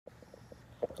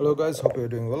Hello guys, hope you're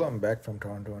doing well. I'm back from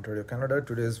Toronto, Ontario, Canada.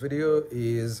 Today's video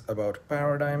is about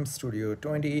Paradigm Studio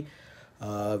 20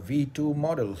 V2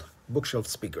 model bookshelf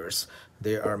speakers.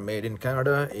 They are made in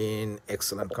Canada in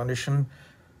excellent condition.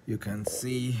 You can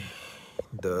see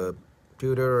the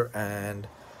tutor and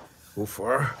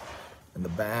woofer in the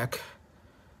back,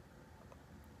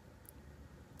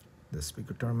 the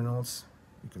speaker terminals.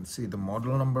 You can see the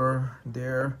model number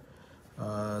there,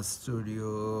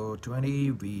 Studio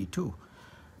 20 V2.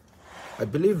 I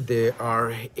believe they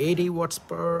are 80 watts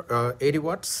per 80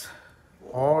 watts,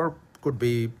 or could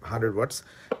be 100 watts.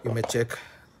 You may check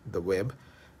the web.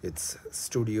 It's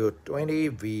Studio 20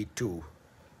 V2.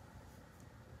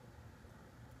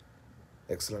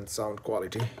 Excellent sound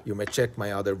quality. You may check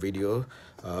my other video,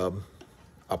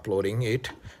 uploading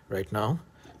it right now,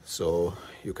 so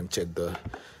you can check the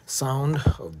sound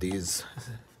of these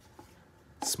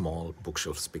small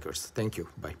bookshelf speakers. Thank you.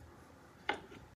 Bye.